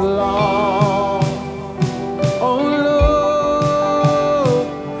seems lost.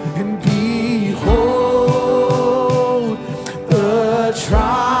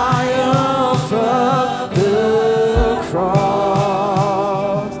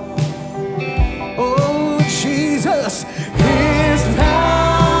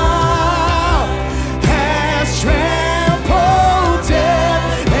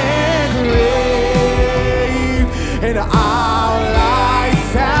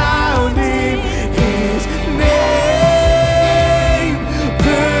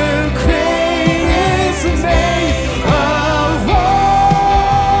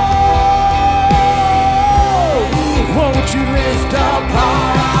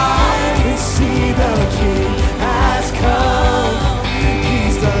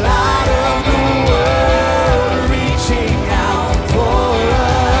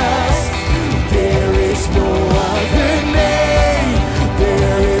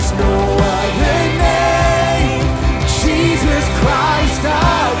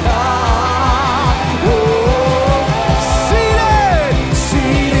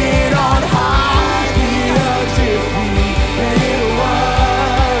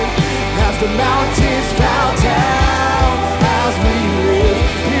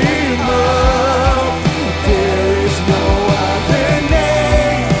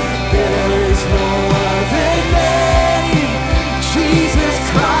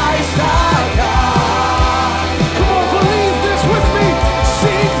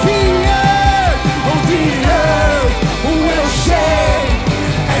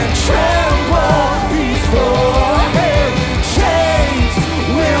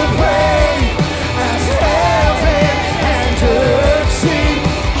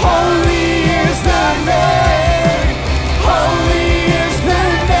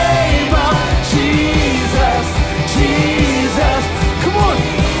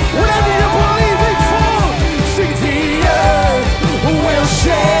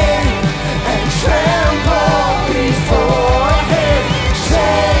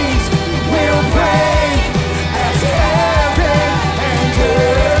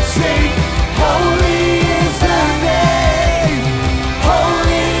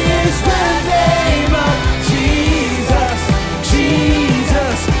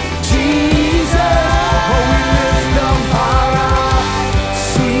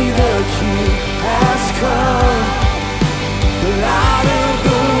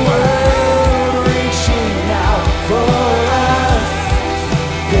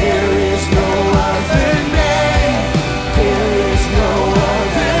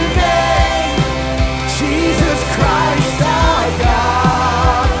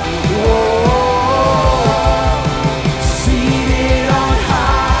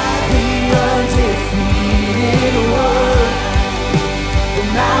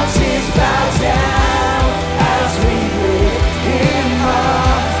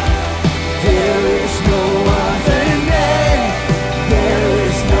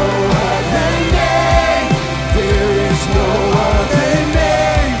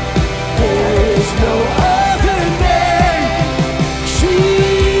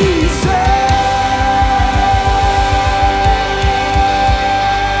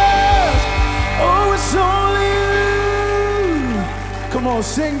 Come on,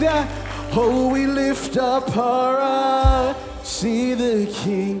 sing that. Oh, we lift up our eyes, see the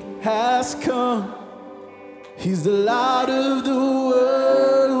King has come. He's the light of the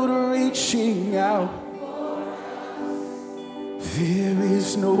world, reaching out. There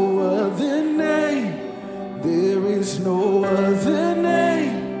is no other name, there is no other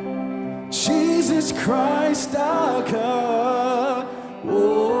name. Jesus Christ our God.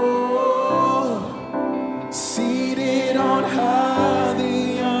 Oh, seated on high,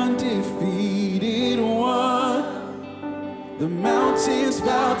 the undefeated one. The mountains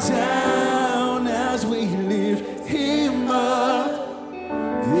bow down as we lift him up.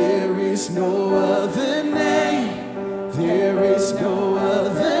 There is no other name, there is no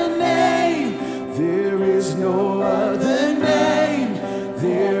other name, there is no other name,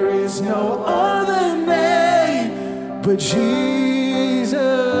 there is no other name but Jesus.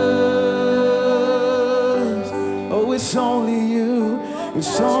 Oh, it's only you,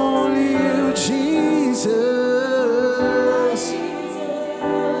 it's only you, Jesus.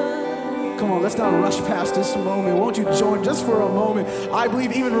 Come on, let's not rush past this moment. Won't you join just for a moment? I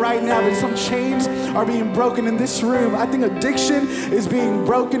believe even right now that some chains are being broken in this room. I think addiction is being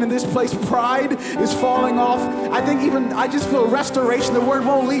broken in this place. Pride is falling off. I just feel restoration. The word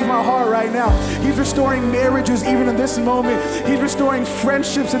won't leave my heart right now. He's restoring marriages even in this moment. He's restoring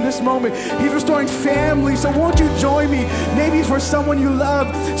friendships in this moment. He's restoring families. So won't you join me? Maybe for someone you love,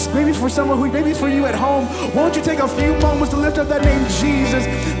 maybe for someone maybe it's for you at home. Won't you take a few moments to lift up that name Jesus,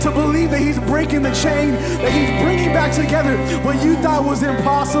 to believe that he's breaking the chain, that he's bringing back together what you thought was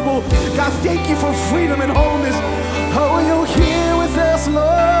impossible. God, thank you for freedom and wholeness. Oh, you're here with us,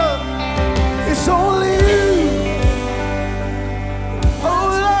 Lord. It's only you. Oh,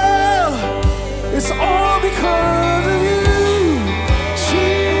 Lord, it's all because of you,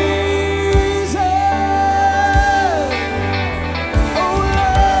 Jesus. Oh,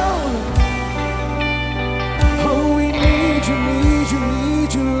 Lord. Oh, we need you,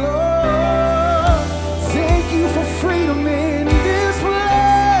 Lord. Thank you for freedom in this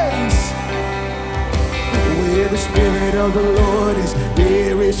place. Where the Spirit of the Lord is,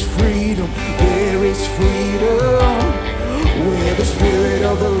 there is freedom, there is freedom. Where the Spirit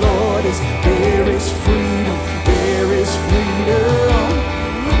of the Lord is, there is freedom, there is freedom.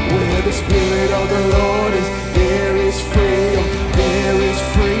 Where the Spirit of the Lord is, there is freedom, there is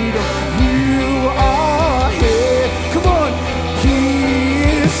freedom. You are here. Come on, He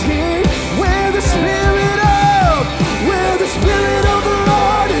is here. Where the Spirit of the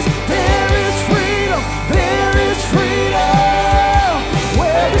Lord is, there is freedom, there is freedom.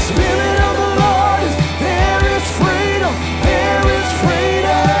 Where the Spirit of the Lord is, there is freedom, there is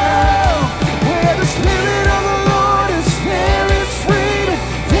freedom. Where the Spirit of the Lord is, there is freedom,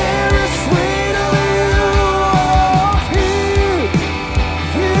 there is freedom.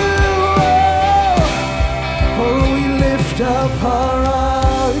 You are. Oh, we lift up our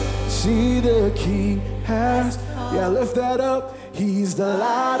eyes, see the King has. Yeah, lift that up. He's the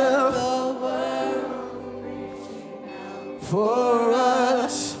light of the world for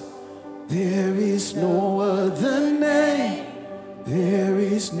us. There is no other name, there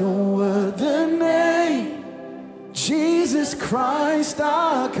is no other name. Jesus Christ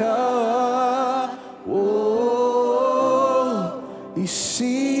our God. Oh, he's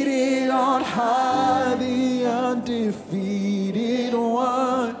seated on high, the undefeated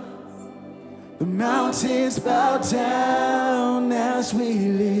one. The mountains bow down as we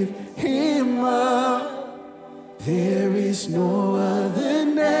lift him up. There is no other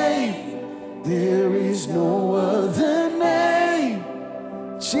name, there is no other name.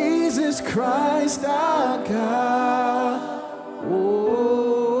 Jesus Christ our God.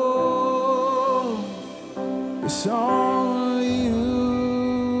 Oh, it's only you.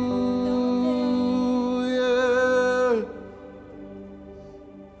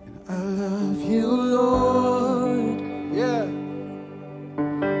 I love you, Lord. Yeah.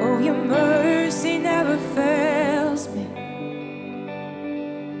 Oh, your mercy never fails me.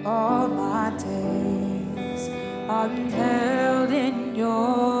 All my days I'm held in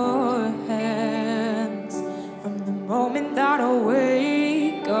your hands. From the moment that I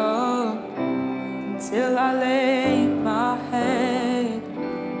wake up until I lay my head,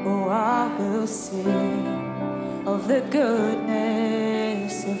 oh, I will sing of the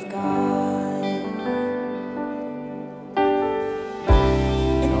goodness of God.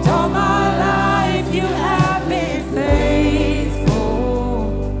 And all my life you have been faithful.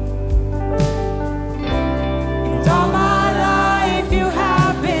 And all my life you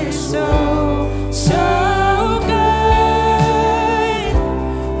have been so, so good.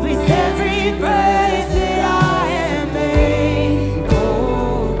 With every breath that I am able,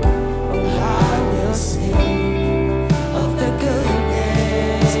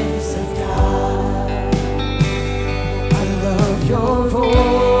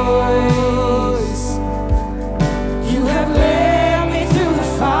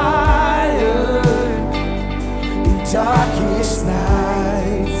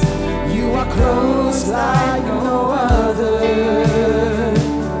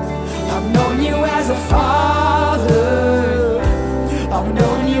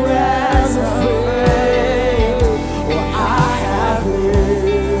 known you as a friend. Well, I have lived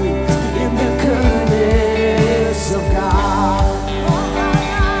in the goodness of God.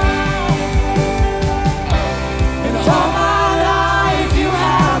 And all my life you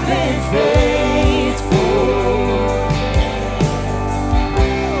have been faithful.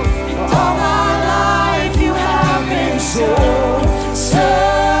 And all my life you have been so good.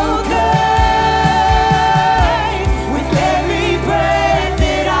 With every breath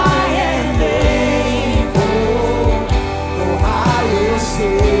that I am able, oh, I will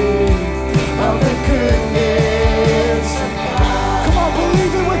sing of the goodness of God. Come on,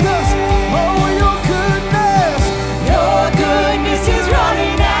 believe it with us. Oh, your goodness is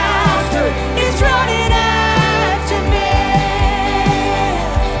running after, it's running after me.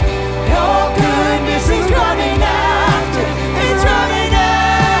 Your goodness is running after, it's running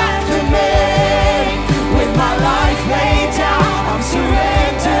after me. With my life laid down, I'm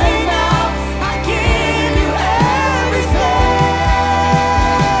surrendering now. I give you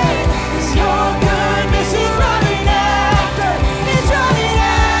everything. 'Cause your goodness is running after, it's running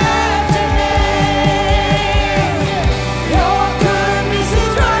after me. Your goodness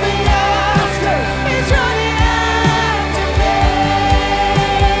is running after, it's running after me.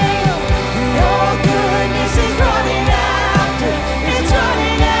 Your goodness is running after, it's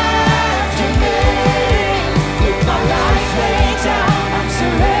running after me. With my life laid down, I'm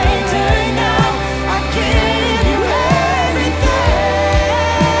surrendering now. I give you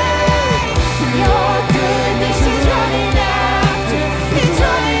everything. Your goodness is running after, it's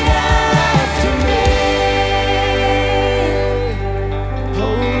running after me.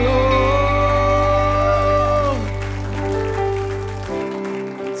 Oh Lord,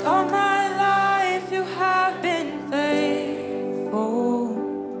 all my life you have been faithful.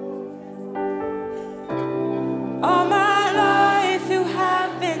 All my life you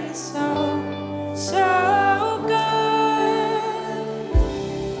have been so good.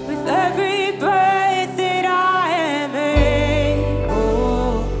 With every breath that I am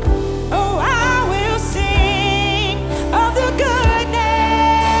able, oh, I will sing of the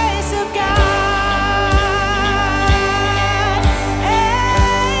goodness of God.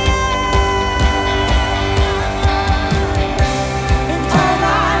 And all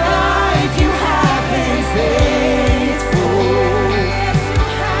my life you have been faithful. Yes, you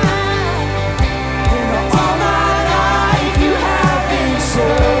have. And all my life you have been so good.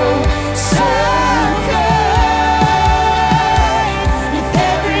 With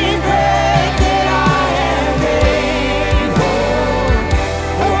every breath that I am able,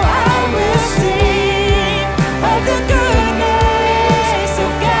 oh, I will sing of the goodness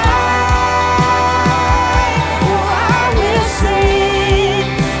of God. Oh, I will sing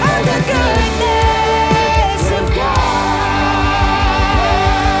of the goodness of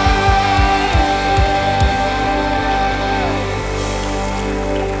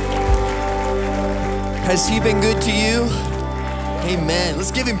Has he been good to you? Amen.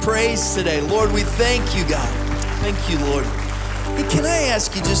 Let's give him praise today. Lord, we thank you, God. Thank you, Lord. Hey, can I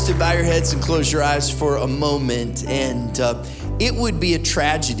ask you just to bow your heads and close your eyes for a moment? And it would be a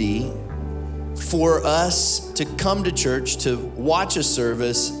tragedy for us to come to church, to watch a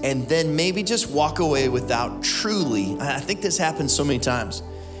service, and then maybe just walk away without truly, I think this happens so many times,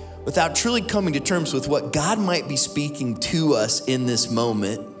 without truly coming to terms with what God might be speaking to us in this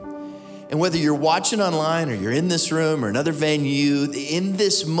moment. And whether you're watching online or you're in this room or another venue, in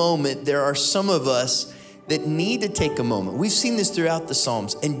this moment, there are some of us that need to take a moment. We've seen this throughout the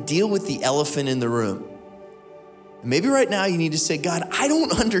Psalms, and deal with the elephant in the room. Maybe right now you need to say, God, I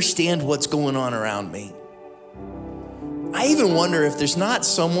don't understand what's going on around me. I even wonder if there's not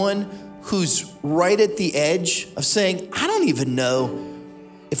someone who's right at the edge of saying, I don't even know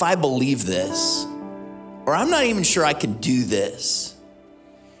if I believe this, or I'm not even sure I can do this.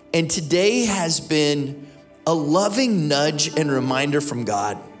 And today has been a loving nudge and reminder from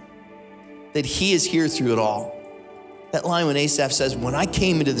God that he is here through it all. That line when Asaph says, when I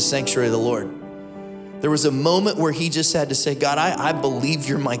came into the sanctuary of the Lord, there was a moment where he just had to say, God, I believe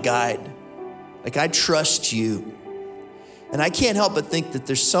you're my guide. Like, I trust you. And I can't help but think that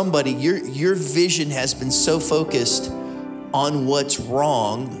there's somebody, your vision has been so focused on what's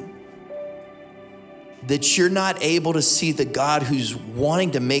wrong that you're not able to see the God who's wanting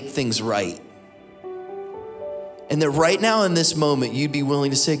to make things right. And that right now in this moment, you'd be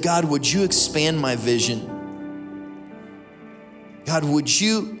willing to say, God, would you expand my vision? God, would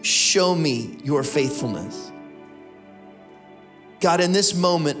you show me your faithfulness? God, in this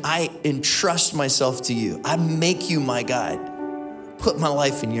moment, I entrust myself to you. I make you my guide. Put my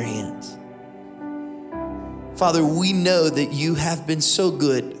life in your hands. Father, we know that you have been so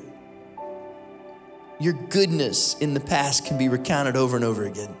good. Your goodness in the past can be recounted over and over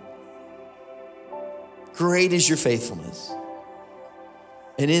again. Great is your faithfulness.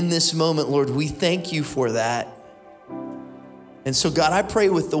 And in this moment, Lord, we thank you for that. And so, God, I pray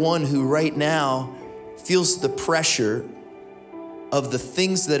with the one who right now feels the pressure of the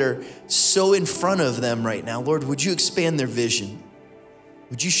things that are so in front of them right now. Lord, would you expand their vision?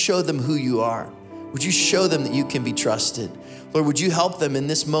 Would you show them who you are? Would you show them that you can be trusted? Lord, would you help them in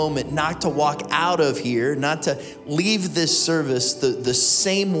this moment not to walk out of here, not to leave this service the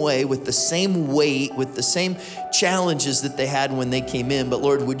same way, with the same weight, with the same challenges that they had when they came in, but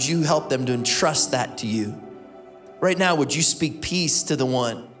Lord, would you help them to entrust that to you? Right now, would you speak peace to the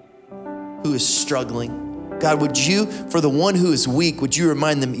one who is struggling? God, would you, for the one who is weak, would you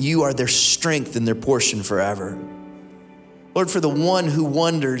remind them you are their strength and their portion forever? Lord, for the one who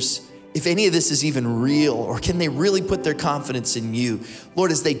wonders if any of this is even real, or can they really put their confidence in you?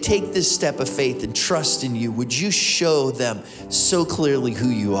 Lord, as they take this step of faith and trust in you, would you show them so clearly who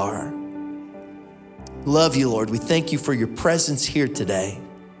you are? Love you, Lord. We thank you for your presence here today.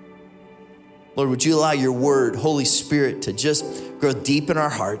 Lord, would you allow your word, Holy Spirit, to just grow deep in our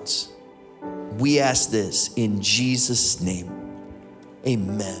hearts? We ask this in Jesus' name.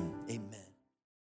 Amen. Amen.